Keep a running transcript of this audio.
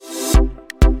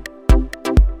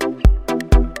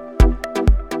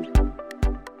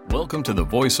Welcome to the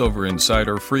Voiceover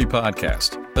Insider free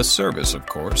podcast, a service, of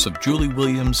course, of Julie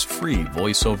Williams' free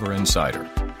Voiceover Insider.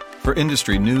 For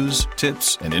industry news,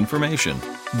 tips, and information,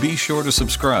 be sure to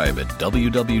subscribe at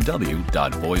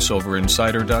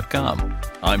www.voiceoverinsider.com.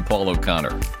 I'm Paul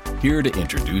O'Connor, here to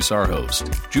introduce our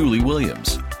host, Julie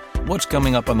Williams. What's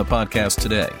coming up on the podcast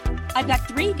today? I've got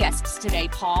 3 guests today,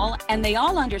 Paul, and they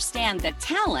all understand that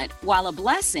talent, while a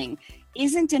blessing,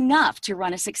 isn't enough to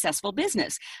run a successful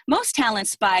business. Most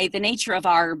talents, by the nature of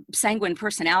our sanguine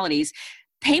personalities,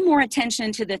 pay more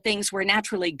attention to the things we're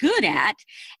naturally good at,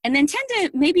 and then tend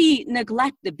to maybe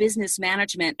neglect the business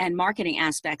management and marketing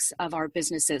aspects of our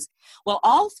businesses. Well,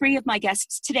 all 3 of my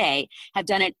guests today have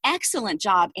done an excellent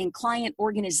job in client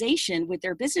organization with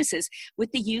their businesses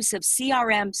with the use of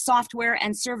CRM software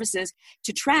and services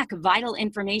to track vital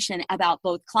information about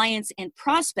both clients and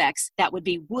prospects that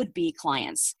would-be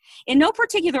clients. In no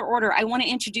particular order, I want to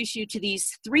introduce you to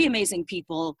these 3 amazing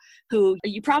people who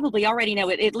you probably already know,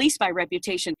 at least by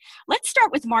reputation. Let's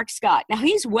start with Marc Scott. Now,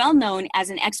 he's well known as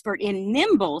an expert in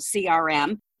nimble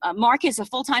CRM. Marc is a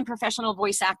full-time professional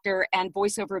voice actor and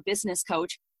voiceover business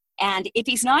coach. And if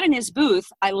he's not in his booth,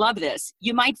 I love this.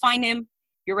 You might find him,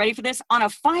 you're ready for this, on a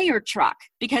fire truck,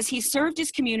 because he served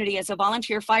his community as a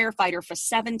volunteer firefighter for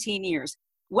 17 years.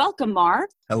 Welcome, Marc.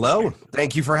 Hello.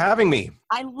 Thank you for having me.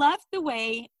 I love the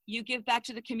way you give back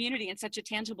to the community in such a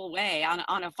tangible way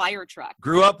on a fire truck.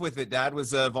 Grew up with it. Dad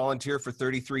was a volunteer for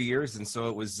 33 years, and so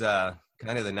it was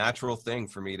kind of the natural thing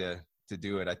for me to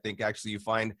do it. I think actually you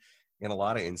find in a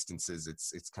lot of instances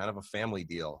it's kind of a family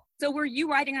deal. So were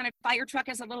you riding on a fire truck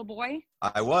as a little boy?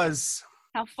 I was.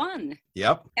 How fun.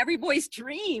 Yep. Every boy's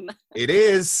dream. It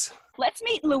is. Let's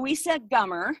meet Luisa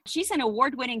Gummer. She's an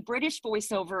award-winning British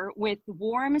voiceover with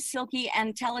warm, silky,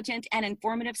 intelligent, and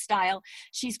informative style.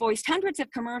 She's voiced hundreds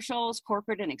of commercials,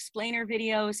 corporate and explainer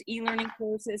videos, e-learning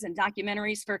courses, and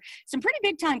documentaries for some pretty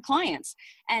big-time clients.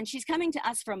 And she's coming to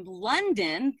us from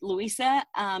London. Luisa,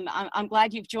 I'm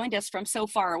glad you've joined us from so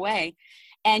far away.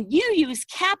 And you use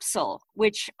Capsule,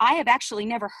 which I have actually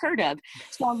never heard of.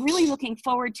 So I'm really looking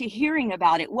forward to hearing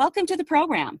about it. Welcome to the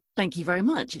program. Thank you very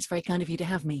much. It's very kind of you to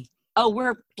have me. Oh,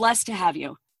 we're blessed to have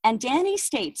you. And Dani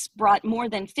States brought more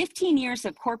than 15 years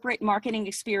of corporate marketing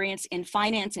experience in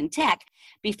finance and tech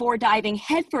before diving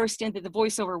headfirst into the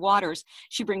voiceover waters.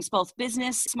 She brings both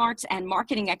business smarts and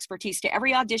marketing expertise to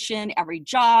every audition, every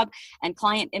job, and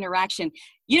client interaction.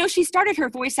 You know, she started her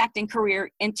voice acting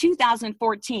career in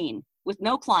 2014 with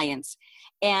no clients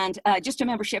and just a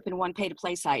membership in one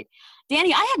pay-to-play site.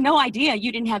 Dani, I had no idea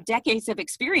you didn't have decades of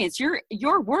experience.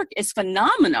 Your work is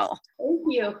phenomenal. Thank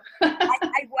you.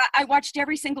 I watched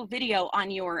every single video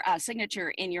on your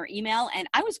signature in your email, and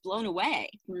I was blown away.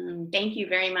 Thank you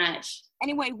very much.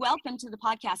 Anyway, welcome to the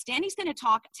podcast. Dani's going to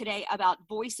talk today about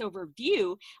Voiceover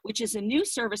View, which is a new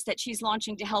service that she's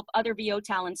launching to help other VO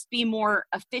talents be more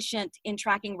efficient in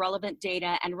tracking relevant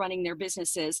data and running their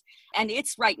businesses. And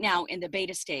it's right now in the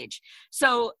beta stage.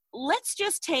 So let's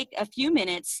just take a few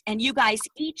minutes, and you guys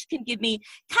each can give me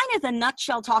kind of the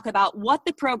nutshell talk about what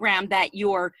the program that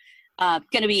you're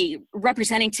going to be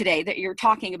representing today, that you're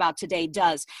talking about today,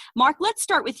 does. Marc, let's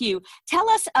start with you. Tell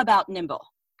us about Nimble.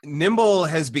 Nimble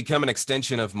has become an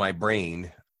extension of my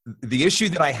brain. The issue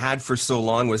that I had for so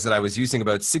long was that I was using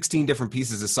about 16 different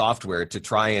pieces of software to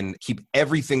try and keep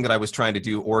everything that I was trying to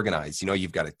do organized. You know,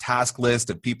 you've got a task list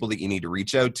of people that you need to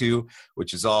reach out to,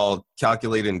 which is all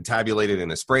calculated and tabulated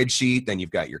in a spreadsheet. Then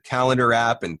you've got your calendar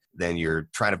app, and then you're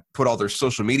trying to put all their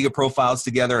social media profiles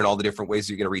together and all the different ways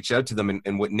you're going to reach out to them.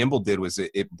 And what Nimble did was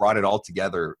it brought it all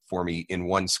together for me in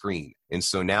one screen. And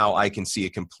so now I can see a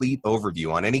complete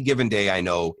overview. On any given day, I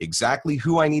know exactly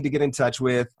who I need to get in touch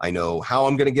with. I know how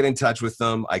I'm going to get in touch with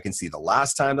them. I can see the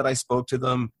last time that I spoke to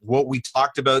them, what we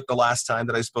talked about the last time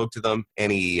that I spoke to them,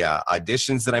 any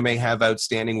auditions that I may have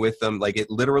outstanding with them. Like, it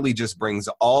literally just brings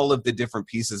all of the different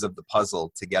pieces of the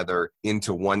puzzle together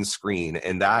into one screen.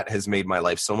 And that has made my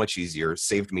life so much easier,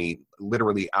 saved me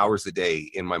literally hours a day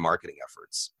in my marketing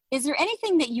efforts. Is there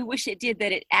anything that you wish it did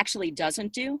that it actually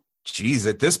doesn't do? Geez,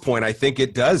 at this point, I think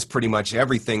it does pretty much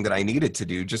everything that I needed to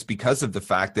do, just because of the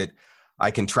fact that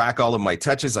I can track all of my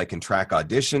touches. I can track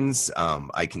auditions.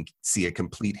 I can see a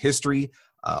complete history.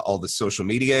 All the social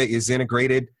media is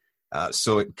integrated.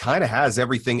 So it kind of has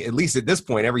everything, at least at this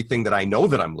point, everything that I know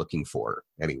that I'm looking for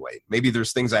anyway. Maybe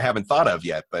there's things I haven't thought of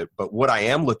yet, but what I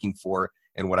am looking for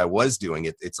and what I was doing,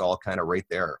 it's all kind of right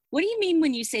there. What do you mean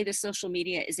when you say the social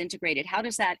media is integrated? How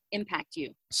does that impact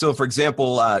you? So for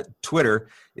example, Twitter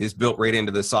is built right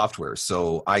into the software.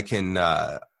 So I can,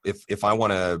 if I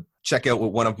want to check out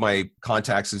what one of my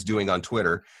contacts is doing on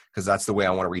Twitter, because that's the way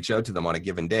I want to reach out to them on a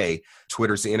given day.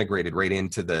 Twitter's integrated right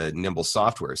into the Nimble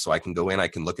software. So I can go in, I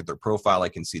can look at their profile, I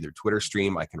can see their Twitter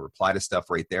stream, I can reply to stuff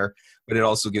right there. But it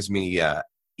also gives me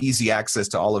easy access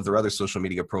to all of their other social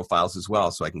media profiles as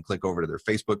well. So I can click over to their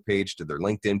Facebook page, to their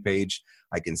LinkedIn page.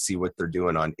 I can see what they're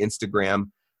doing on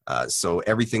Instagram. So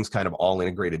everything's kind of all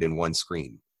integrated in one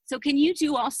screen. So can you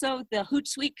do also the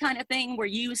Hootsuite kind of thing where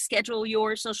you schedule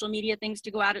your social media things to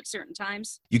go out at certain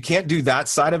times? You can't do that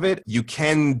side of it. You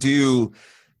can do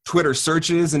Twitter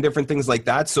searches and different things like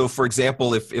that. So for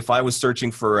example, if I was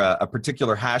searching for a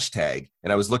particular hashtag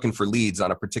and I was looking for leads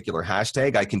on a particular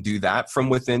hashtag, I can do that from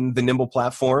within the Nimble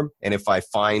platform. And if I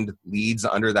find leads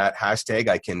under that hashtag,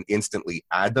 I can instantly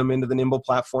add them into the Nimble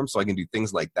platform. So I can do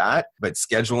things like that. But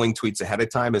scheduling tweets ahead of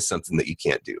time is something that you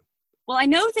can't do. Well, I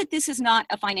know that this is not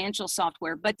a financial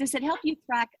software, but does it help you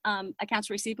track accounts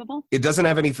receivable? It doesn't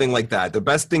have anything like that. The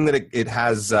best thing that it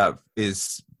has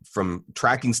is, from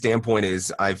tracking standpoint,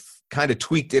 is I've kind of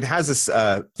tweaked. It has this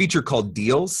feature called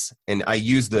Deals, and I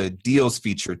use the Deals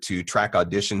feature to track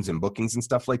auditions and bookings and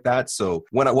stuff like that. So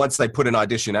once I put an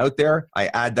audition out there, I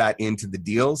add that into the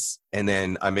Deals, and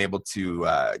then I'm able to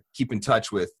keep in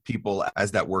touch with people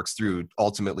as that works through,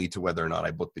 ultimately to whether or not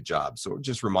I book the job. So it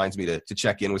just reminds me to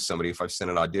check in with somebody. If I've sent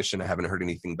an audition, I haven't heard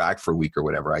anything back for a week or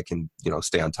whatever, I can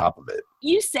stay on top of it.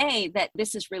 You say that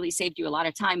this has really saved you a lot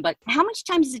of time, but how much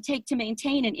time does it take to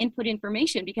maintain and input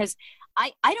information? Because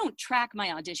I don't track my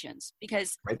auditions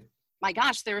because, right, my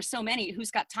gosh, there are so many. Who's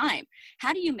got time?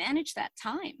 How do you manage that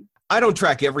time? I don't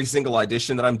track every single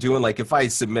audition that I'm doing. Like if I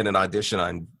submit an audition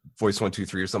on Voice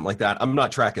 123 or something like that, I'm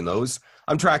not tracking those.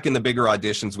 I'm tracking the bigger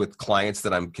auditions with clients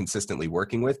that I'm consistently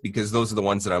working with, because those are the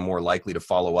ones that I'm more likely to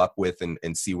follow up with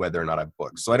and see whether or not I've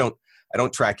booked. So I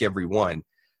don't track every one.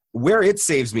 Where it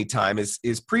saves me time is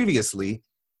previously,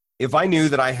 if I knew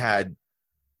that I had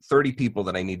 30 people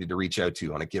that I needed to reach out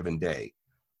to on a given day,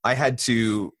 I had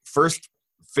to first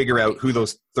figure out who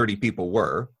those 30 people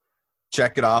were,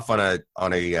 check it off on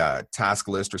a task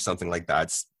list or something like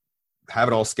that, have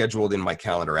it all scheduled in my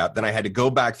calendar app. Then I had to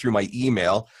go back through my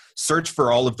email, search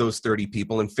for all of those 30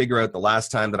 people and figure out the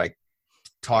last time that I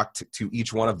talked to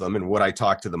each one of them and what I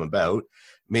talked to them about.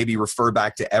 Maybe refer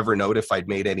back to Evernote if I'd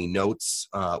made any notes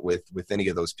with any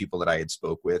of those people that I had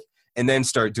spoke with, and then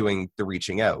start doing the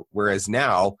reaching out. Whereas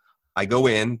now I go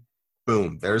in,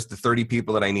 boom, there's the 30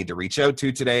 people that I need to reach out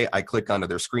to today. I click onto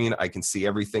their screen. I can see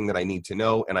everything that I need to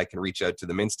know, and I can reach out to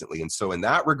them instantly. And so in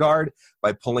that regard,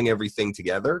 by pulling everything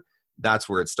together, that's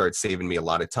where it starts saving me a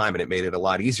lot of time. And it made it a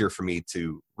lot easier for me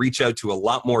to reach out to a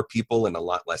lot more people in a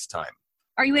lot less time.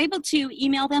 Are you able to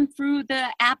email them through the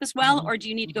app as well, or do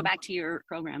you need to go back to your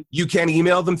program? You can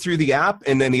email them through the app.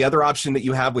 And then the other option that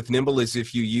you have with Nimble is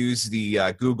if you use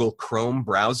the Google Chrome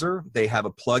browser, they have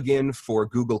a plugin for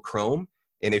Google Chrome.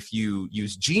 And if you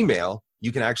use Gmail,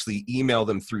 you can actually email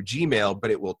them through Gmail, but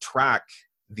it will track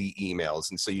the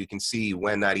emails. And so you can see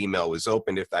when that email was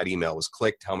opened, if that email was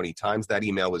clicked, how many times that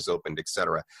email was opened,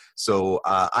 etc. So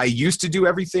I used to do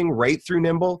everything right through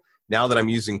Nimble. Now that I'm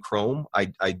using Chrome,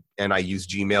 I use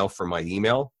Gmail for my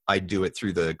email, I do it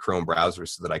through the Chrome browser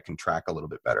so that I can track a little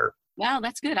bit better. Wow,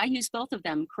 that's good. I use both of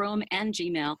them, Chrome and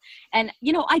Gmail. And,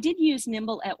 I did use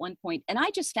Nimble at one point, and I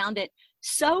just found it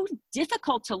so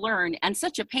difficult to learn and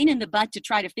such a pain in the butt to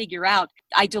try to figure out.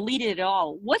 I deleted it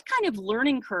all. What kind of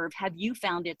learning curve have you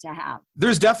found it to have?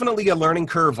 There's definitely a learning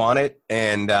curve on it.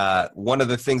 And one of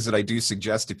the things that I do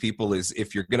suggest to people is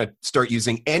if you're going to start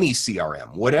using any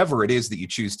CRM, whatever it is that you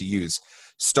choose to use,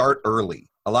 start early.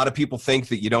 A lot of people think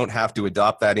that you don't have to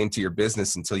adopt that into your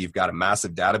business until you've got a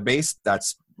massive database.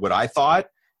 That's what I thought.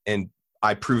 And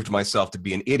I proved myself to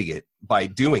be an idiot by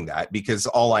doing that, because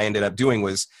all I ended up doing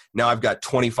was now I've got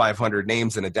 2,500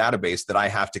 names in a database that I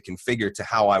have to configure to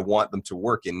how I want them to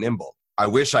work in Nimble. I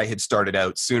wish I had started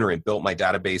out sooner and built my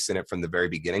database in it from the very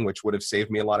beginning, which would have saved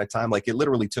me a lot of time. Like it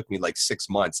literally took me like 6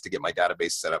 months to get my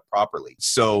database set up properly.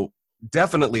 So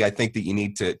definitely I think that you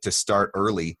need to start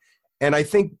early. And I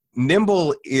think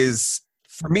Nimble is,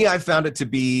 for me, I found it to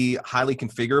be highly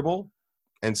configurable.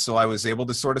 And so I was able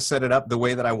to sort of set it up the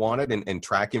way that I wanted and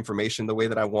track information the way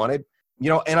that I wanted.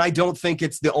 And I don't think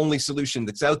it's the only solution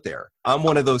that's out there. I'm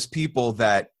one of those people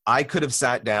that I could have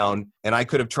sat down and I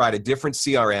could have tried a different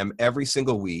CRM every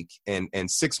single week. And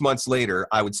 6 months later,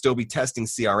 I would still be testing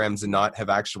CRMs and not have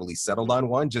actually settled on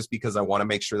one, just because I want to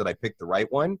make sure that I picked the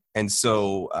right one. And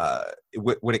so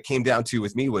what it came down to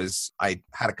with me was I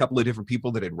had a couple of different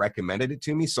people that had recommended it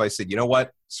to me. So I said, you know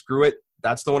what, screw it.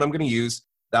 That's the one I'm going to use.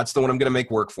 That's the one I'm going to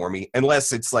make work for me,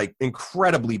 unless it's like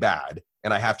incredibly bad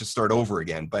and I have to start over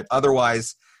again. But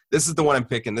otherwise, this is the one I'm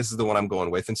picking. This is the one I'm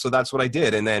going with. And so that's what I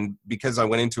did. And then because I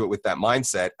went into it with that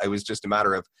mindset, it was just a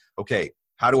matter of, okay,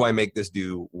 how do I make this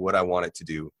do what I want it to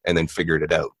do? And then figured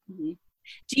it out. Mm-hmm.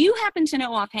 Do you happen to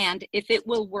know offhand if it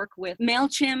will work with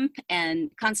MailChimp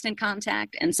and Constant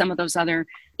Contact and some of those other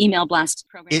email blast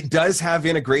programs? It does have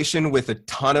integration with a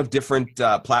ton of different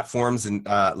platforms, and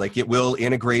like it will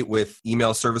integrate with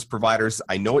email service providers.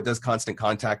 I know it does Constant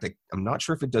Contact. I'm not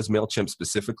sure if it does MailChimp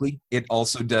specifically. It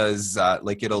also does,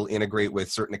 like it'll integrate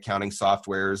with certain accounting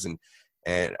softwares,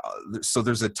 and so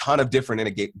there's a ton of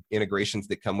different integrations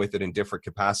that come with it in different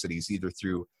capacities, either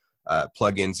through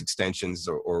plugins, extensions,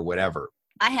 or whatever.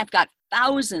 I have got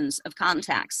thousands of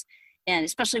contacts, and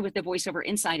especially with the VoiceOver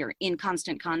Insider in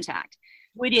Constant Contact.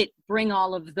 Would it bring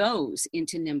all of those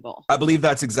into Nimble? I believe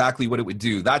that's exactly what it would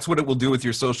do. That's what it will do with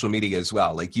your social media as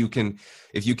well. Like you can,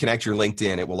 if you connect your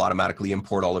LinkedIn, it will automatically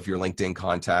import all of your LinkedIn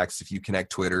contacts. If you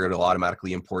connect Twitter, it'll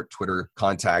automatically import Twitter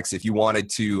contacts. If you wanted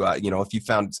to, if you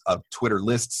found a Twitter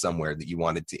list somewhere that you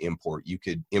wanted to import, you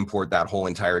could import that whole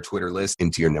entire Twitter list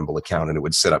into your Nimble account, and it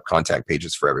would set up contact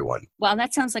pages for everyone. Well,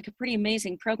 that sounds like a pretty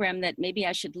amazing program that maybe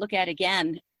I should look at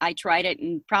again. I tried it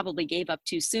and probably gave up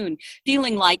too soon,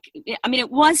 feeling like, it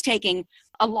was taking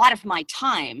a lot of my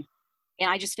time, and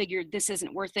I just figured this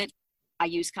isn't worth it. I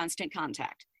use Constant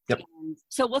Contact. Yep. And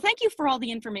so, well, thank you for all the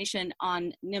information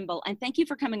on Nimble, and thank you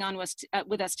for coming on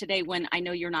with us today when I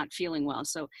know you're not feeling well.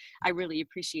 So I really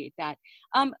appreciate that.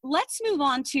 Let's move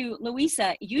on to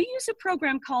Luisa. You use a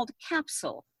program called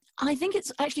Capsule. I think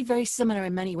it's actually very similar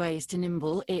in many ways to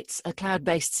Nimble. It's a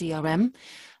cloud-based CRM.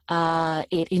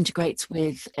 It integrates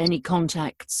with any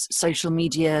contacts, social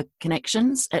media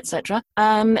connections, etc.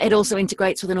 It also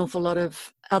integrates with an awful lot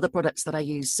of other products that I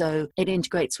use. So it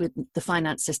integrates with the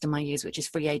finance system I use, which is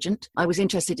Free Agent. I was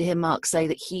interested to hear Mark say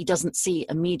that he doesn't see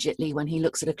immediately when he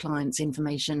looks at a client's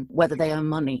information whether they owe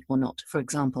money or not, for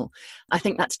example. I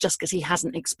think that's just because he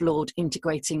hasn't explored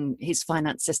integrating his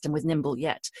finance system with Nimble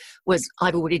yet, whereas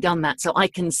I've already done that. So I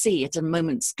can see at a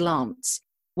moment's glance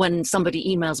when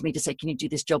somebody emails me to say, can you do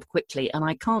this job quickly? And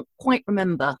I can't quite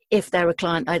remember if they're a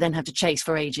client I then have to chase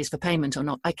for ages for payment or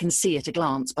not. I can see at a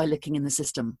glance by looking in the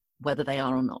system whether they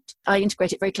are or not. I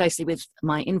integrate it very closely with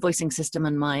my invoicing system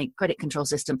and my credit control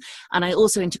system. And I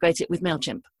also integrate it with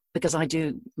MailChimp because I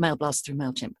do mail blasts through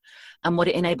MailChimp. And what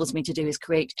it enables me to do is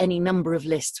create any number of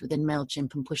lists within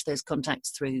MailChimp and push those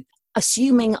contacts through,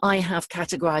 assuming I have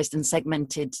categorized and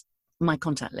segmented my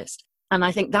contact list. And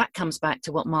I think that comes back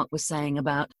to what Mark was saying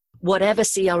about whatever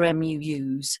CRM you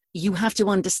use, you have to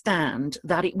understand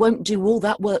that it won't do all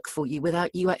that work for you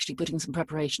without you actually putting some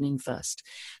preparation in first.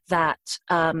 That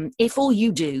if all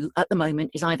you do at the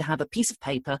moment is either have a piece of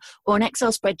paper or an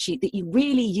Excel spreadsheet that you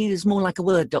really use more like a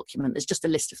Word document, there's just a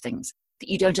list of things, that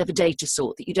you don't have a data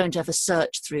sort, that you don't have a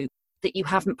search through, that you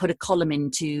haven't put a column in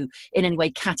to in any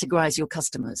way categorize your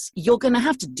customers. You're going to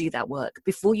have to do that work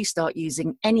before you start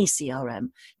using any CRM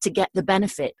to get the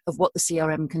benefit of what the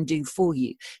CRM can do for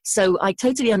you. So I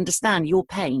totally understand your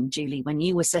pain, Julie, when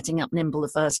you were setting up Nimble the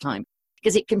first time,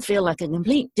 because it can feel like a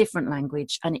complete different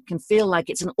language and it can feel like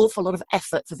it's an awful lot of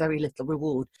effort for very little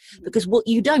reward. Because what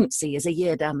you don't see is a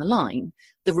year down the line,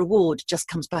 the reward just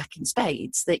comes back in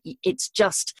spades, that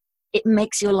it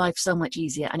makes your life so much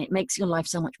easier and it makes your life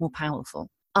so much more powerful.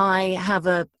 I have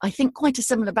I think quite a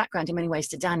similar background in many ways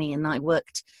to Dani, and I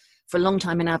worked for a long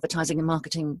time in advertising and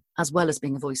marketing as well as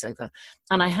being a voiceover.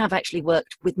 And I have actually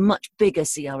worked with much bigger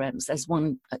CRMs. There's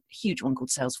a huge one called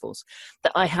Salesforce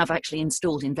that I have actually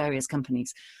installed in various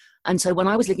companies. And so when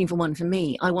I was looking for one for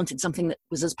me, I wanted something that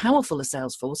was as powerful as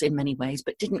Salesforce in many ways,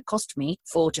 but didn't cost me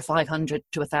 £400 to £500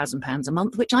 to £1,000 a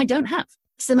month, which I don't have.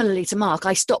 Similarly to Mark,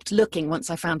 I stopped looking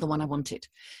once I found the one I wanted.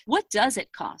 What does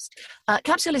it cost?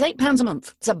 Capsule is £8 a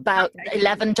month. It's about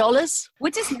 $11.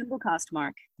 What does Nimble cost,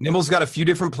 Mark? Nimble's got a few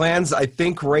different plans. I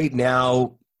think right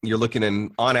now you're looking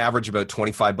in on average about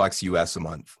 $25 US a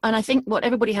month. And I think what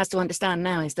everybody has to understand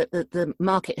now is that the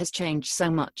market has changed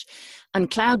so much, and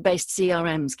cloud-based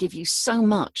CRMs give you so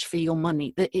much for your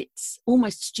money that it's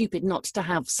almost stupid not to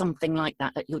have something like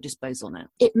that at your disposal now.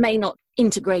 It may not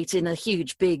integrate in a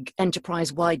huge, big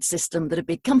enterprise-wide system that a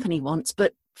big company wants,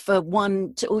 but for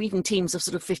one to, or even teams of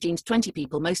sort of 15 to 20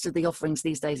 people, most of the offerings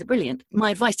these days are brilliant.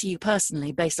 My advice to you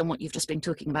personally, based on what you've just been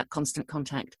talking about Constant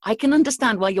Contact, I can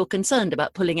understand why you're concerned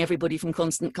about pulling everybody from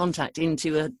Constant Contact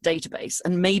into a database,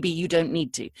 and maybe you don't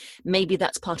need to. Maybe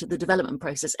that's part of the development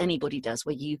process anybody does,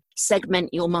 where you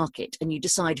segment your market and you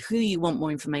decide who you want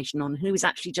more information on, who is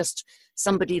actually just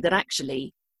somebody that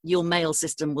actually your mail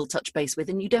system will touch base with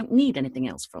and you don't need anything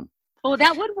else from. Well,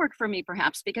 that would work for me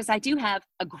perhaps, because I do have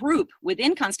a group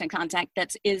within Constant Contact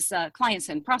that is clients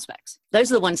and prospects.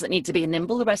 Those are the ones that need to be in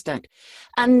Nimble, the rest don't.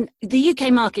 And the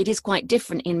UK market is quite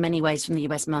different in many ways from the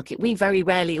US market. We very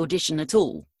rarely audition at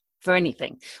all for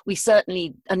anything. We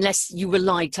certainly, unless you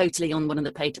rely totally on one of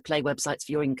the pay-to-play websites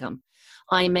for your income,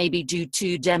 I maybe do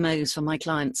 2 demos for my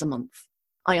clients a month.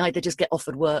 I either just get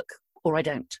offered work or I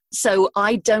don't. So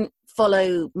I don't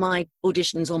follow my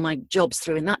auditions or my jobs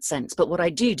through in that sense. But what I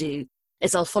do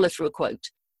is I'll follow through a quote,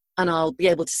 and I'll be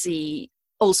able to see,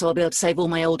 also I'll be able to save all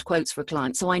my old quotes for a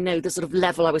client. So I know the sort of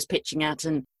level I was pitching at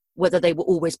and whether they were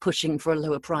always pushing for a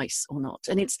lower price or not.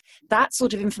 And it's that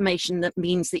sort of information that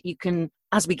means that you can,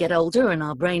 as we get older and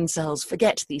our brain cells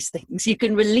forget these things, you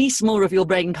can release more of your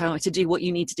brain power to do what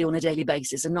you need to do on a daily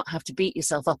basis and not have to beat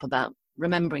yourself up about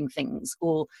remembering things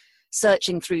or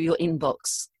searching through your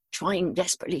inbox, trying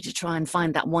desperately to try and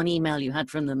find that one email you had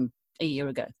from them a year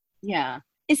ago. Yeah.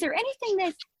 Is there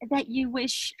anything that you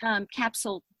wish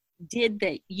Capsule did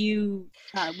that you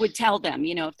would tell them,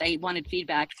 if they wanted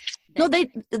feedback? No,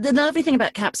 the lovely thing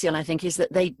about Capsule, I think, is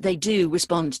that they do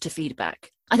respond to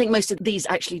feedback. I think most of these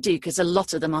actually do, because a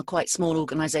lot of them are quite small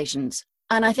organizations.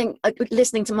 And I think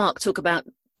listening to Marc talk about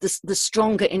the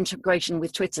stronger integration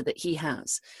with Twitter that he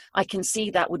has, I can see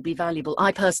that would be valuable.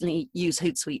 I personally use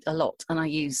Hootsuite a lot, and I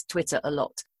use Twitter a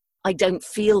lot. I don't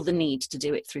feel the need to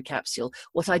do it through Capsule.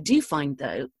 What I do find,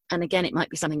 though, and again, it might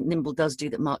be something Nimble does do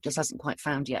that Marc just hasn't quite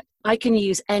found yet, I can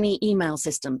use any email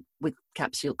system with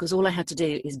Capsule, because all I have to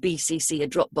do is BCC a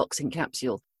Dropbox in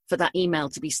Capsule for that email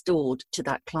to be stored to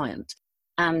that client.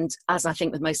 And as I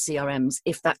think with most CRMs,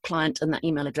 if that client and that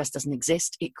email address doesn't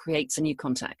exist, it creates a new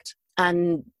contact.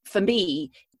 And for me,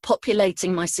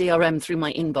 populating my CRM through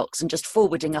my inbox and just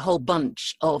forwarding a whole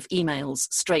bunch of emails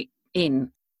straight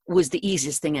in was the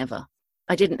easiest thing ever.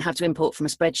 I didn't have to import from a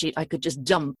spreadsheet. I could just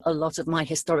dump a lot of my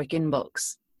historic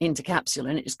inbox into Capsule,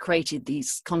 and it just created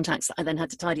these contacts that I then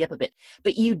had to tidy up a bit.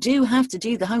 But you do have to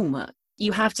do the homework.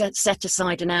 You have to set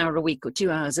aside an hour a week or 2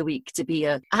 hours a week to be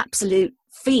an absolute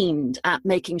fiend at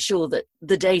making sure that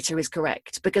the data is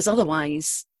correct, because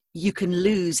otherwise you can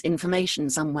lose information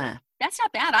somewhere. That's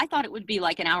not bad. I thought it would be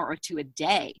like an hour or 2 a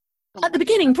day. At the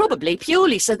beginning, probably,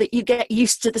 purely so that you get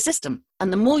used to the system.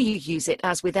 And the more you use it,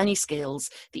 as with any skills,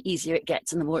 the easier it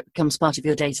gets and the more it becomes part of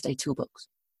your day-to-day toolbox.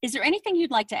 Is there anything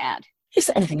you'd like to add? Is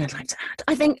there anything I'd like to add?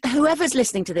 I think whoever's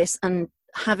listening to this and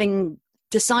having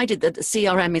decided that the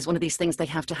CRM is one of these things they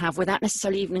have to have without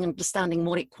necessarily even understanding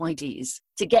what it quite is,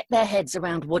 to get their heads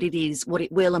around what it is, what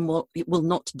it will and what it will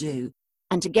not do,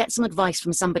 and to get some advice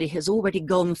from somebody who's already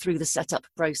gone through the setup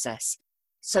process.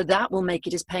 So that will make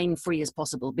it as pain-free as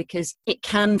possible, because it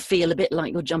can feel a bit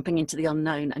like you're jumping into the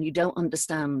unknown and you don't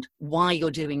understand why you're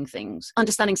doing things.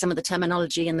 Understanding some of the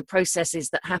terminology and the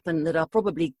processes that happen that are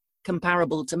probably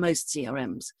comparable to most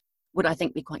CRMs would, I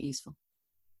think, be quite useful.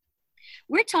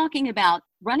 We're talking about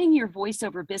running your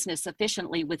voiceover business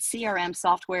efficiently with CRM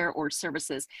software or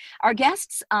services. Our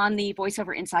guests on the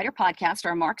Voiceover Insider podcast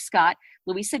are Marc Scott,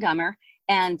 Luisa Gummer,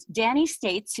 and Dani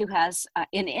States, who has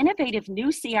an innovative new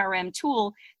CRM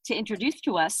tool to introduce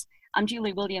to us. I'm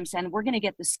Julie Williams, and we're going to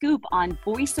get the scoop on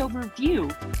VoiceOver View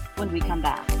when we come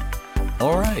back.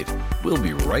 All right, we'll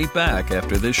be right back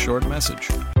after this short message.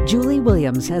 Julie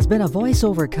Williams has been a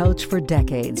voiceover coach for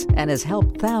decades and has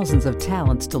helped thousands of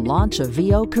talents to launch a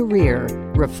VO career,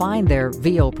 refine their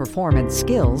VO performance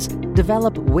skills,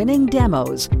 develop winning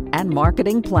demos and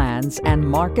marketing plans, and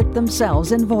market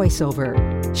themselves in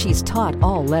voiceover. She's taught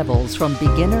all levels from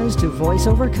beginners to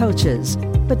voiceover coaches.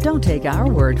 But don't take our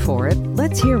word for it.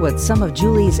 Let's hear what some of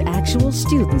Julie's actual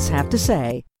students have to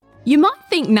say. You might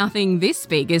think nothing this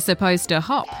big is supposed to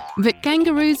hop, but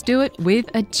kangaroos do it with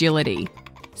agility.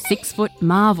 6-foot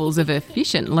marvels of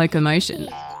efficient locomotion.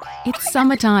 It's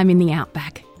summertime in the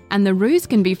outback, and the roos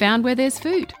can be found where there's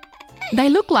food. They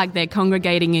look like they're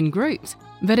congregating in groups,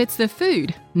 but it's the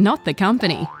food, not the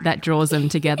company, that draws them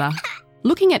together.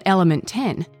 Looking at Element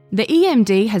 10, the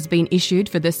EMD has been issued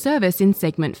for the service in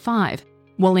Segment 5,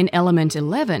 while in Element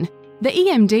 11, the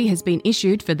EMD has been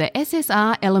issued for the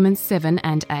SSR Elements 7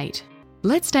 and 8.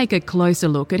 Let's take a closer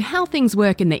look at how things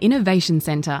work in the Innovation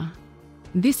Centre.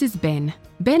 This is Ben.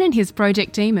 Ben and his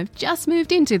project team have just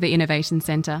moved into the Innovation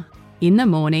Centre. In the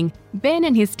morning, Ben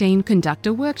and his team conduct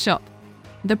a workshop.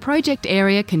 The project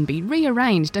area can be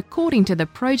rearranged according to the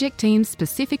project team's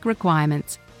specific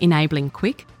requirements, enabling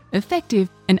quick, effective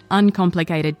and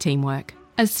uncomplicated teamwork.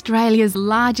 Australia's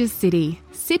largest city,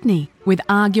 Sydney, with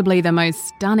arguably the most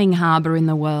stunning harbour in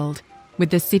the world,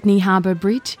 with the Sydney Harbour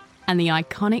Bridge and the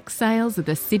iconic sails of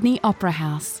the Sydney Opera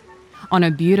House. On a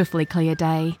beautifully clear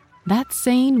day, that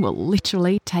scene will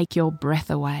literally take your breath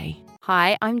away.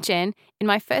 Hi, I'm Jen. In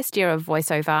my first year of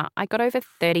voiceover, I got over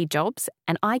 30 jobs,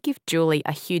 and I give Julie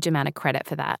a huge amount of credit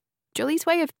for that. Julie's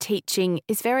way of teaching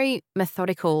is very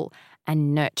methodical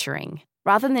and nurturing.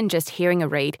 Rather than just hearing a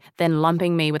read, then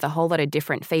lumping me with a whole lot of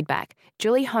different feedback,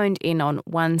 Julie honed in on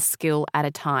one skill at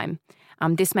a time.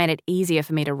 This made it easier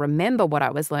for me to remember what I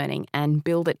was learning and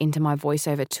build it into my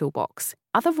voiceover toolbox.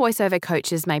 Other voiceover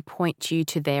coaches may point you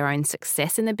to their own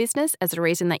success in the business as a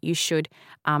reason that you should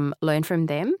learn from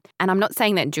them. And I'm not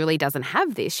saying that Julie doesn't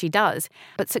have this, she does.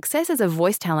 But success as a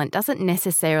voice talent doesn't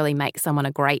necessarily make someone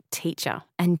a great teacher.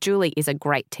 And Julie is a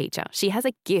great teacher. She has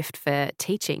a gift for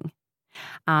teaching.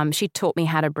 She taught me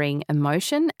how to bring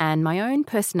emotion and my own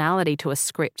personality to a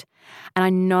script. And I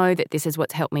know that this is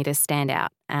what's helped me to stand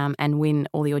out and win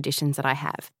all the auditions that I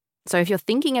have. So if you're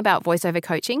thinking about voiceover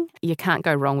coaching, you can't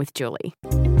go wrong with Julie.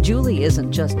 Julie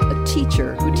isn't just a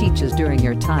teacher who teaches during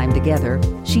your time together.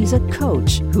 She's a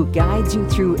coach who guides you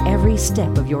through every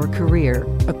step of your career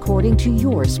according to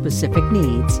your specific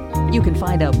needs. You can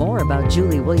find out more about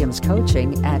Julie Williams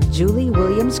Coaching at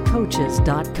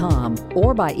juliewilliamscoaches.com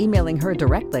or by emailing her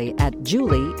directly at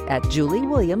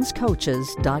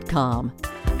julie@juliewilliamscoaches.com.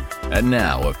 And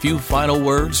now, a few final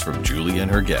words from Julie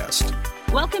and her guest.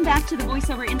 Welcome back to the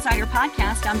VoiceOver Insider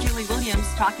Podcast. I'm Julie Williams,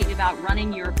 talking about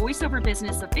running your voiceover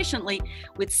business efficiently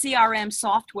with CRM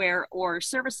software or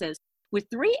services, with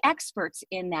three experts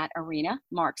in that arena: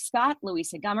 Marc Scott,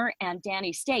 Luisa Gummer, and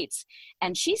Dani States.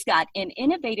 And she's got an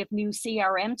innovative new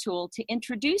CRM tool to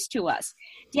introduce to us.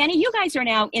 Dani, you guys are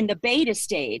now in the beta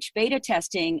stage, beta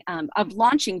testing of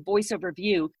launching VoiceOver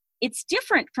View. It's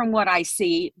different from what I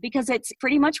see because it's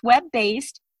pretty much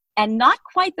web-based and not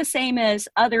quite the same as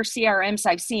other CRMs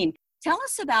I've seen. Tell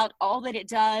us about all that it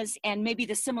does and maybe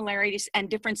the similarities and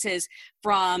differences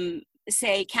from,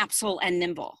 say, Capsule and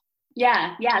Nimble.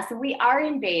 Yeah. So we are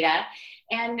in beta.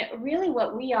 And really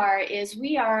what we are is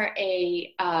we are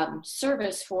a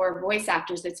service for voice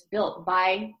actors that's built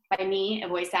by me, a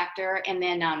voice actor, and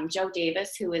then Joe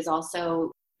Davis, who is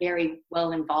also very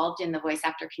well involved in the voice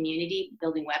actor community,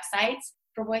 building websites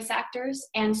for voice actors.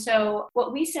 And so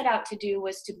what we set out to do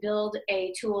was to build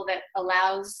a tool that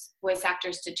allows voice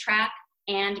actors to track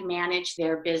and manage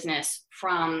their business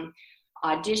from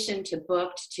audition to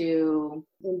booked to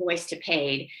invoice to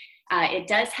paid. It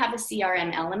does have a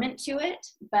CRM element to it,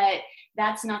 but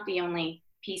that's not the only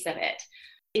piece of it.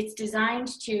 It's designed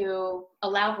to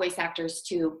allow voice actors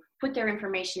to put their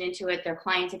information into it, their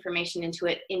clients' information into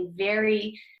it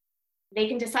they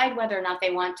can decide whether or not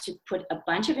they want to put a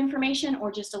bunch of information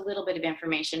or just a little bit of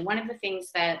information. One of the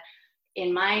things that,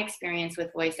 in my experience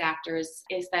with voice actors,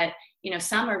 is that,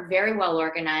 some are very well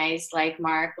organized, like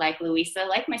Marc, like Luisa,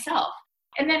 like myself.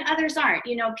 And then others aren't.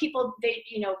 You don't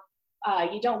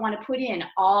want to put in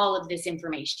all of this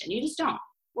information. You just don't.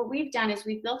 What we've done is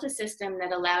we've built a system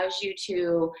that allows you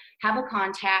to have a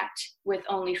contact with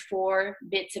only 4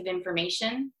 bits of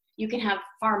information. You can have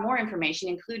far more information,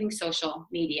 including social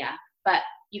media. But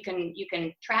you can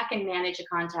track and manage a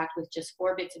contact with just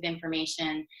 4 bits of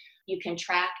information. You can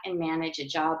track and manage a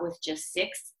job with just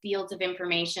 6 fields of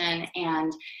information.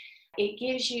 And it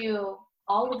gives you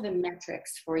all of the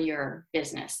metrics for your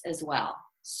business as well.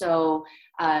 So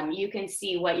you can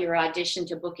see what your audition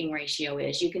to booking ratio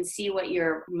is. You can see what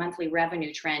your monthly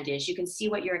revenue trend is. You can see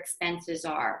what your expenses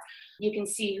are. You can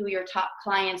see who your top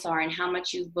clients are and how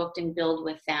much you've booked and billed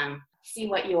with them. See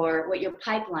what your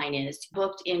pipeline is: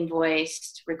 booked,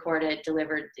 invoiced, recorded,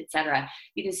 delivered, etc.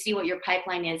 You can see what your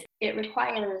pipeline is. It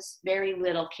requires very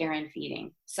little care and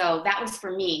feeding. So that was,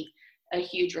 for me, a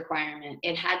huge requirement.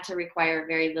 It had to require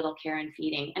very little care and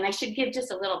feeding. And I should give just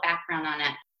a little background on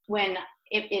it. When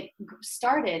it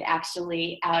started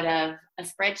actually out of a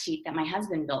spreadsheet that my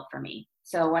husband built for me.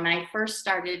 So when I first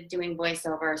started doing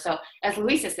voiceover, so as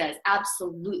Luisa says,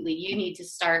 absolutely, you need to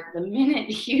start the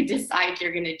minute you decide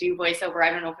you're going to do voiceover. I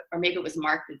don't know, or maybe it was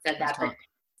Marc that said that, but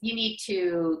you need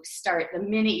to start the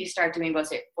minute you start doing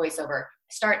voiceover,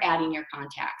 start adding your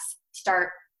contacts,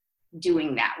 start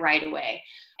doing that right away.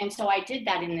 And so I did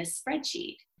that in this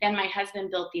spreadsheet. Then my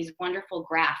husband built these wonderful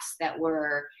graphs that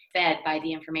were fed by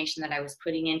the information that I was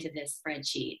putting into this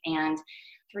spreadsheet. And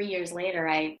 3 years later,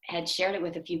 I had shared it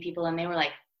with a few people and they were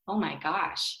like, oh my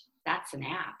gosh, that's an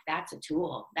app. That's a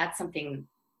tool. That's something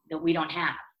that we don't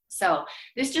have. So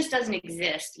this just doesn't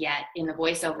exist yet in the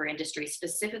voiceover industry,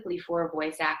 specifically for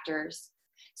voice actors.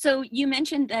 So you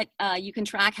mentioned that you can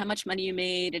track how much money you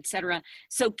made, et cetera.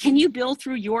 So can you bill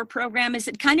through your program? Is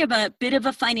it kind of a bit of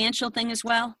a financial thing as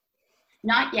well?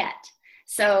 Not yet.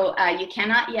 So you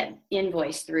cannot yet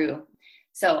invoice through.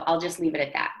 So I'll just leave it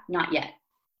at that. Not yet.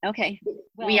 Okay.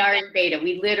 Well, we are in beta.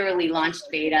 We literally launched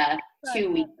beta a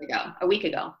week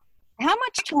ago. How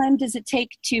much time does it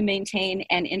take to maintain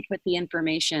and input the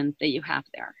information that you have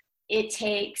there? It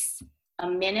takes a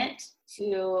minute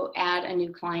to add a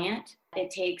new client. It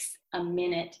takes a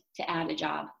minute to add a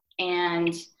job.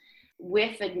 And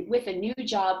with a new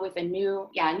job with a new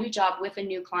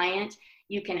client,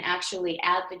 you can actually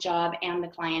add the job and the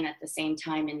client at the same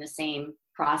time in the same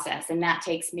process. And that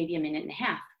takes maybe a minute and a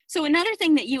half. So another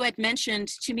thing that you had mentioned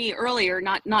to me earlier,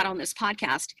 not on this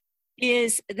podcast,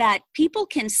 is that people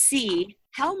can see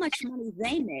how much money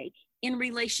they make in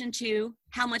relation to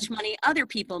how much money other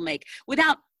people make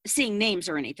without seeing names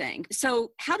or anything.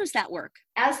 So how does that work?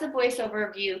 As the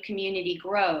Voiceover View community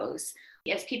grows,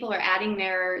 as people are adding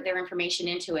their information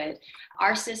into it,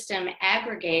 our system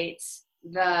aggregates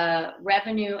the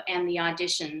revenue and the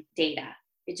audition data.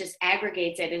 It just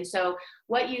aggregates it. And so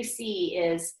what you see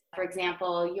is, for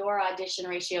example, your audition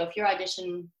ratio, if your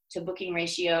audition to booking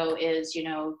ratio is,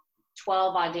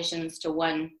 12 auditions to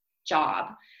one job,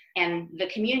 and the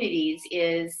communities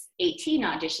is 18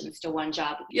 auditions to one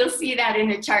job, you'll see that in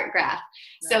a chart graph.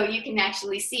 Right. So you can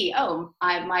actually see,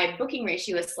 my booking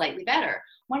ratio is slightly better.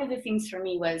 One of the things for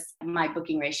me was my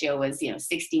booking ratio was,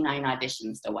 69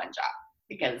 auditions to one job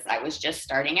because I was just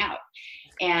starting out.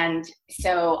 And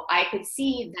so I could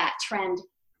see that trend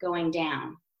going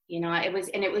down. It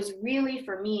was really,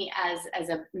 for me as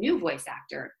a new voice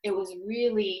actor, it was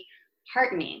really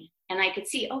heartening. And I could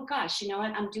see, oh gosh,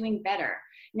 I'm doing better.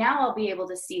 Now I'll be able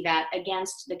to see that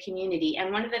against the community.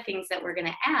 And one of the things that we're going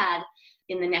to add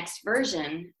in the next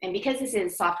version, and because this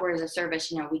is software as a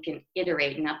service, we can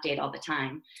iterate and update all the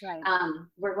time. Right.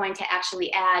 We're going to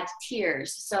actually add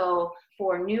tiers. So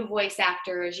for new voice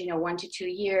actors, 1 to 2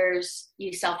 years,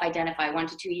 you self-identify 1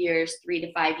 to 2 years, 3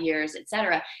 to 5 years,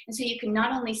 etc. And so you can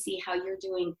not only see how you're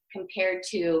doing compared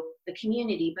to the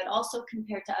community, but also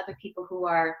compared to other people who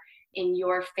are in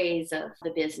your phase of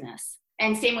the business.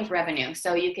 And same with revenue.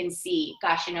 So you can see,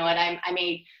 gosh, you know what, I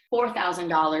made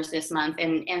 $4,000 this month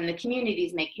and the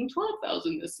community's making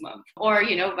 $12,000 this month, or,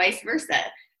 vice versa.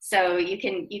 So you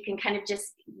can kind of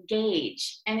just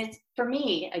gauge. And it's, for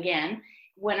me, again,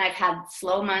 when I've had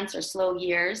slow months or slow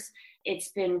years,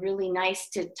 it's been really nice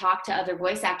to talk to other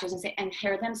voice actors and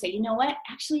hear them say, you know what,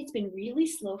 actually, it's been really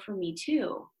slow for me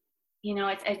too.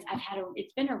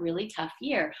 It's been a really tough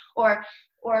year, or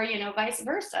vice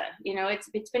versa.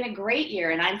 It's been a great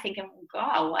year, and I'm thinking,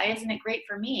 God, why isn't it great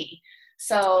for me?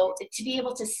 So to be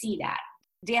able to see that.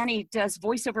 Dani, does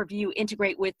Voiceover View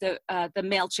integrate with the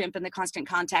MailChimp and the Constant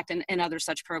Contact and other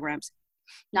such programs?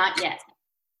 Not yet.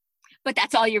 But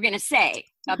that's all you're going to say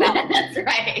about it. That's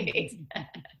right.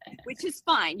 Which is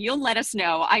fine. You'll let us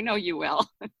know. I know you will.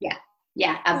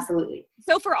 Yeah, absolutely.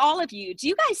 So for all of you, do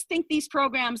you guys think these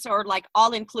programs are like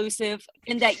all-inclusive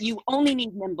in that you only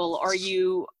need Nimble, or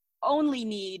you only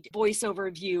need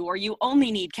Voiceover View, or you only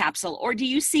need Capsule, or do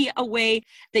you see a way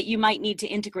that you might need to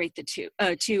integrate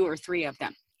the two or three of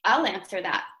them? I'll answer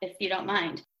that if you don't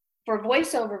mind. For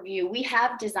Voiceover View, we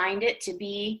have designed it to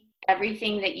be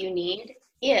everything that you need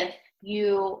if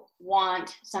you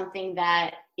want something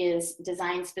that is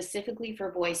designed specifically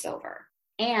for voiceover.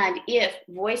 And if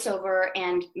voiceover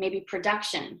and maybe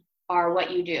production are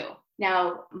what you do.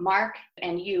 Now, Mark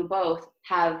and you both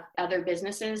have other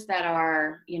businesses that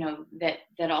are, that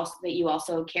you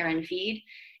also care and feed.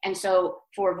 And so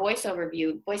for Voiceover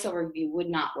View would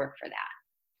not work for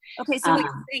that. Okay, so what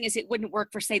you're saying is it wouldn't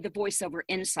work for, say, the Voiceover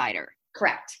Insider.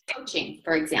 Correct. Coaching,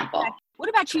 for example. What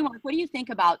about you, Mark? What do you think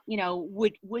about,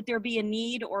 would there be a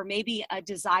need or maybe a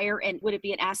desire, and would it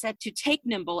be an asset to take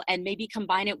Nimble and maybe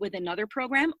combine it with another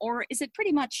program, or is it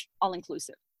pretty much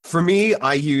all-inclusive? For me,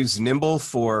 I use Nimble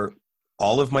for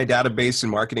all of my database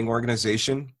and marketing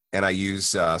organization, and I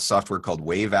use software called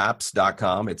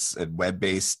waveapps.com. It's a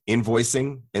web-based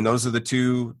invoicing, and those are the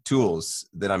two tools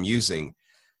that I'm using.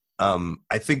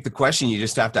 I think the question you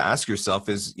just have to ask yourself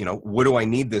is, what do I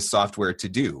need this software to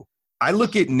do? I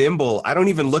look at Nimble, I don't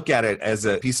even look at it as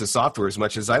a piece of software as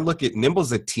much as I look at Nimble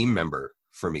as a team member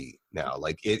for me now.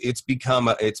 Like it's become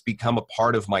a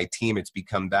part of my team. It's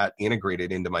become that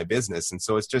integrated into my business. And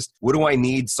so it's just, what do I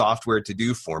need software to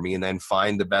do for me? And then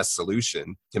find the best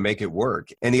solution to make it work.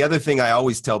 And the other thing I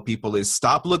always tell people is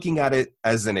stop looking at it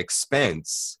as an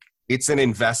expense. It's an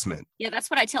investment. Yeah, that's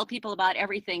what I tell people about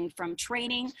everything from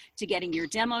training to getting your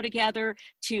demo together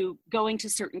to going to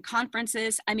certain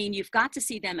conferences. I mean, you've got to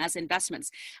see them as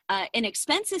investments. An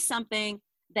expense is something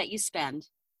that you spend.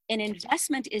 An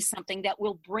investment is something that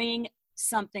will bring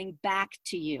something back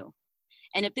to you.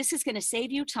 And if this is going to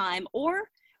save you time or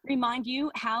remind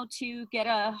you how to get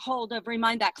a hold of,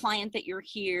 remind that client that you're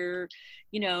here,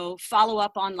 follow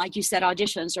up on, like you said,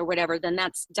 auditions or whatever, then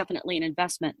that's definitely an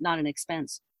investment, not an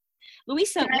expense.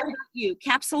 Luisa, what about you?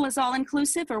 Capsule is all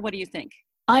inclusive, or what do you think?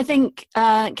 I think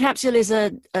Capsule is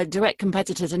a direct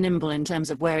competitor to Nimble in terms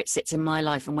of where it sits in my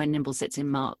life and where Nimble sits in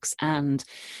Marc's. And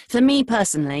for me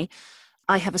personally,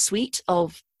 I have a suite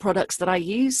of products that I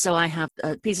use. So I have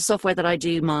a piece of software that I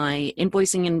do my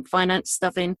invoicing and finance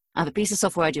stuff in. I have a piece of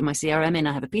software I do my CRM in.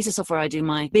 I have a piece of software I do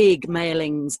my big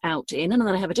mailings out in. And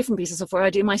then I have a different piece of software I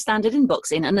do my standard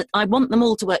inbox in. And I want them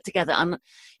all to work together. And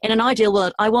in an ideal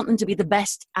world, I want them to be the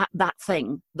best at that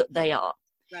thing that they are.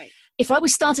 Right. If I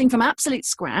was starting from absolute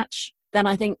scratch, then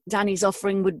I think Dani's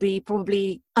offering would be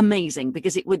probably amazing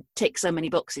because it would tick so many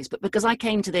boxes. But because I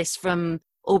came to this from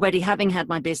already having had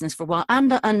my business for a while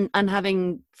and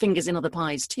having fingers in other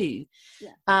pies too,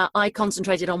 I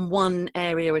concentrated on one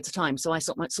area at a time. So I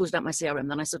sorted out my CRM,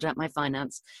 then I sorted out my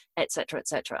finance, et cetera, et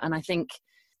cetera. And I think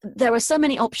there are so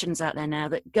many options out there now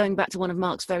that, going back to one of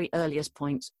Marc's very earliest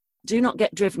points, do not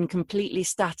get driven completely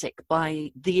static by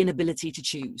the inability to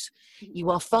choose. You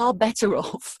are far better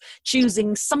off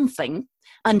choosing something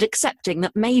and accepting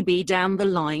that maybe down the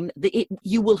line that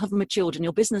you will have matured and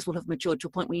your business will have matured to a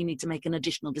point where you need to make an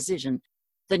additional decision,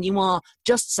 than you are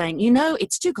just saying,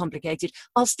 it's too complicated.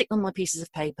 I'll stick on my pieces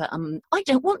of paper. I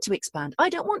don't want to expand. I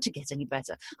don't want to get any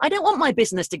better. I don't want my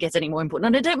business to get any more important.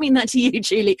 And I don't mean that to you,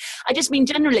 Julie. I just mean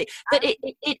generally that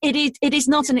it is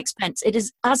not an expense. It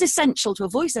is as essential to a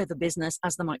voiceover business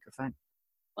as the microphone.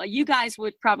 Well, you guys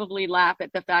would probably laugh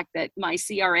at the fact that my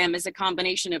CRM is a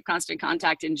combination of Constant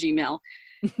Contact and Gmail.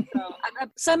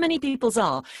 So many people's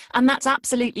are, and that's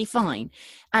absolutely fine.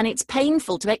 And it's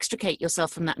painful to extricate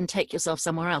yourself from that and take yourself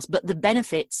somewhere else. But the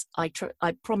benefits, I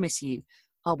promise you,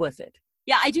 are worth it.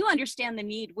 Yeah, I do understand the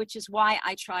need, which is why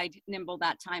I tried Nimble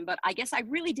that time. But I guess I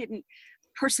really didn't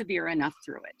persevere enough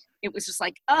through it. It was just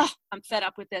like, I'm fed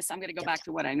up with this. I'm going to go back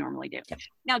to what I normally do. Yep.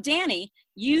 Now, Dani,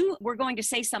 you were going to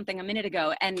say something a minute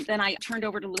ago, and then I turned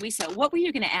over to Luisa. What were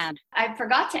you going to add? I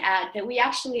forgot to add that we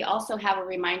actually also have a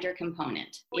reminder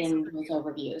component in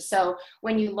Voiceover. So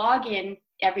when you log in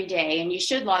every day, and you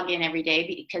should log in every day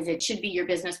because it should be your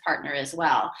business partner as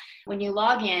well. When you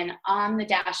log in on the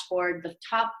dashboard, the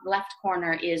top left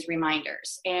corner is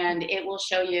reminders, and it will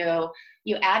show you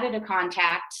added a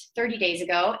contact 30 days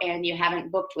ago and you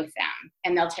haven't booked with them.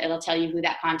 And it'll tell you who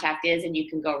that contact is, and you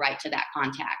can go right to that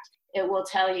contact. It will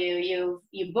tell you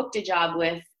booked a job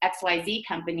with XYZ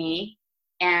company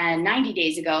and 90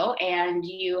 days ago, and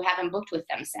you haven't booked with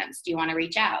them since. Do you want to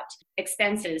reach out?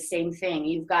 Expenses, same thing.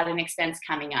 You've got an expense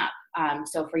coming up.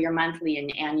 So for your monthly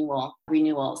and annual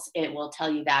renewals, it will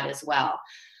tell you that as well.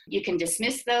 You can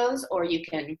dismiss those, or you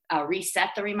can reset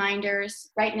the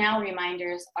reminders. Right now,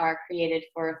 reminders are created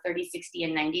for 30, 60,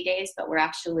 and 90 days, but we're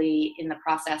actually in the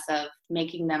process of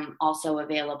making them also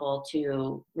available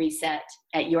to reset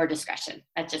at your discretion.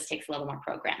 That just takes a little more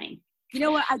programming. You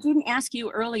know what? I didn't ask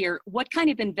you earlier, what kind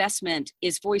of investment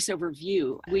is VoiceOver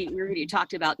View? We already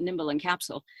talked about Nimble and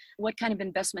Capsule. What kind of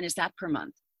investment is that per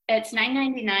month? It's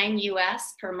 $9.99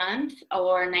 US per month,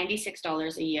 or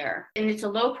 $96 a year. And it's a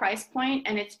low price point,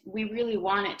 and we really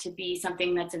want it to be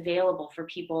something that's available for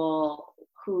people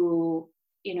who,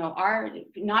 are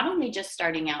not only just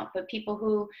starting out, but people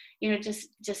who, just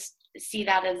see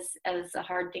that as a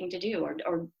hard thing to do, or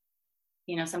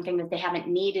something that they haven't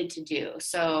needed to do.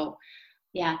 So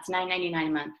yeah, it's $9.99 a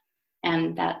month,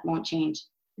 and that won't change.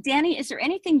 Dani, is there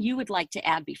anything you would like to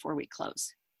add before we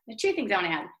close? The two things I want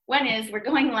to add. One is we're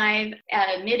going live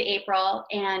mid-April,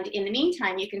 and in the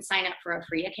meantime, you can sign up for a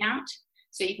free account.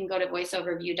 So you can go to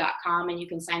voiceoverview.com and you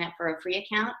can sign up for a free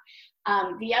account.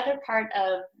 The other part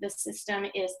of the system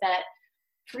is that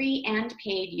free and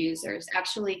paid users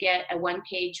actually get a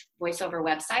one-page VoiceOver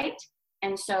website.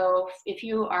 And so if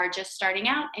you are just starting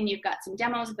out and you've got some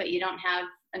demos, but you don't have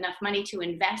enough money to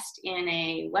invest in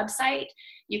a website,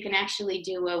 you can actually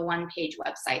do a one-page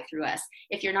website through us.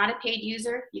 If you're not a paid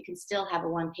user, you can still have a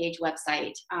one-page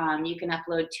website. You can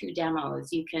upload 2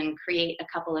 demos. You can create a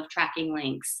couple of tracking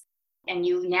links. And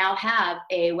you now have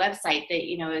a website that,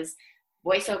 is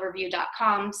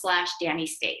voiceoverview.com/Dani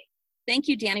States. Thank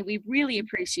you, Dani. We really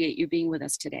appreciate you being with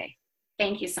us today.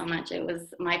 Thank you so much. It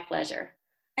was my pleasure.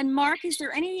 And Marc, is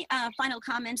there any final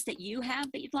comments that you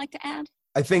have that you'd like to add?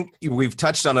 I think we've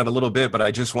touched on it a little bit, but I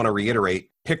just want to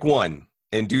reiterate, pick one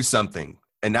and do something.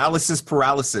 Analysis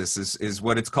paralysis is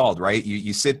what it's called, right?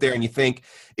 You sit there and you think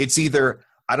it's either,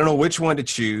 I don't know which one to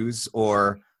choose,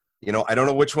 or, I don't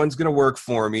know which one's going to work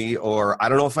for me, or I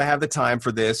don't know if I have the time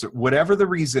for this, whatever the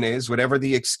reason is, whatever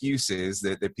the excuse is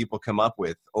that people come up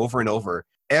with over and over.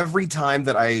 Every time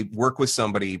that I work with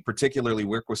somebody, particularly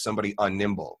work with somebody on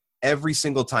Nimble, every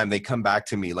single time they come back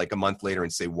to me like a month later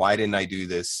and say, why didn't I do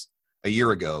this a year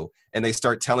ago? And they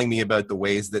start telling me about the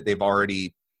ways that they've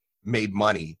already made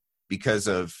money because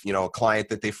of, a client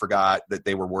that they forgot that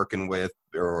they were working with,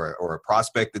 or a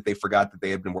prospect that they forgot that they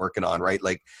had been working on, right?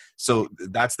 Like, so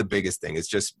that's the biggest thing. It's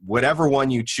just whatever one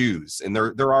you choose. And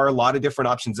there are a lot of different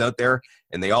options out there,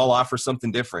 and they all offer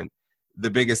something different. The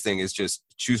biggest thing is just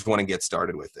choose one and get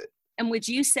started with it. And would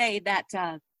you say that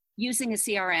using a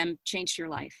CRM changed your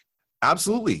life?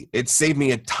 Absolutely. It saved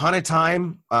me a ton of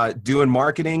time doing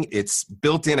marketing. It's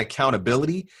built-in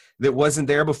accountability that wasn't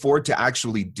there before to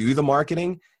actually do the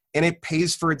marketing. And it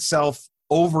pays for itself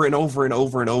over and over and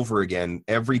over and over again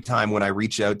every time when I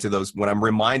reach out to those, when I'm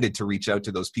reminded to reach out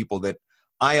to those people that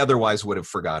I otherwise would have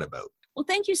forgot about. Well,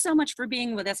 thank you so much for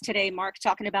being with us today, Marc,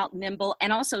 talking about Nimble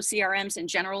and also CRMs in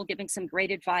general, giving some great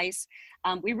advice.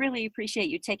 We really appreciate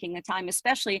you taking the time,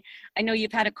 especially, I know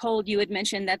you've had a cold. You had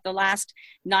mentioned that the last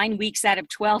 9 weeks out of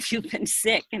 12, you've been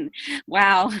sick. And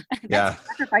wow, that's a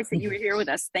sacrifice that you were here with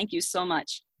us. Thank you so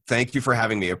much. Thank you for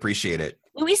having me. I appreciate it.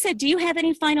 Luisa, do you have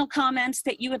any final comments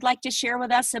that you would like to share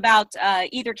with us about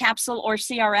either Capsule or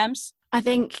CRMs? I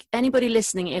think anybody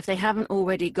listening, if they haven't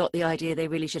already got the idea they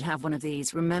really should have one of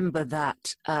these, remember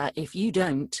that if you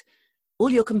don't, all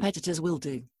your competitors will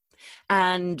do.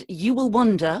 And you will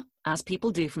wonder, as people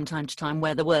do from time to time,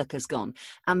 where the work has gone.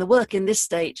 And the work in this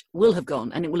stage will have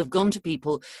gone, and it will have gone to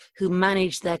people who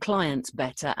managed their clients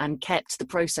better and kept the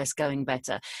process going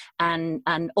better and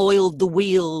oiled the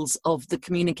wheels of the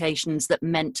communications that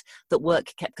meant that work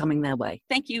kept coming their way.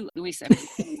 Thank you, Luisa,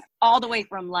 all the way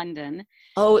from London.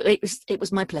 Oh, it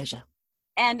was my pleasure.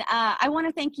 And I want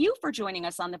to thank you for joining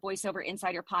us on the Voiceover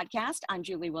Insider podcast. I'm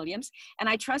Julie Williams, and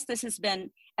I trust this has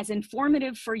been as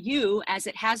informative for you as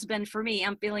it has been for me.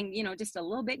 I'm feeling, just a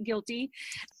little bit guilty,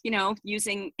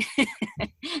 using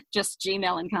just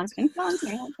Gmail and constant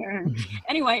contact.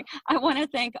 Anyway, I want to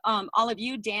thank all of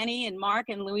you, Dani and Marc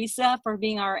and Luisa, for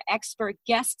being our expert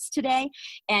guests today.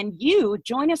 And you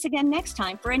join us again next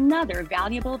time for another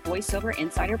valuable Voiceover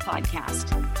Insider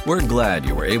podcast. We're glad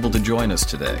you were able to join us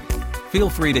today. Feel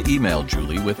free to email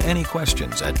Julie with any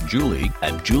questions at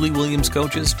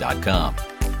julie@juliewilliamscoaches.com.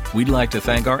 We'd like to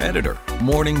thank our editor,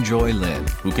 Morning Joy Lynn,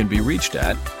 who can be reached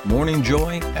at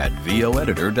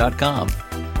morningjoy@voeditor.com.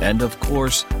 And of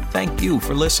course, thank you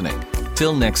for listening.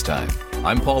 Till next time,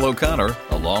 I'm Paul O'Connor,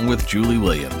 along with Julie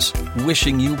Williams,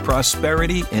 wishing you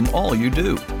prosperity in all you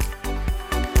do.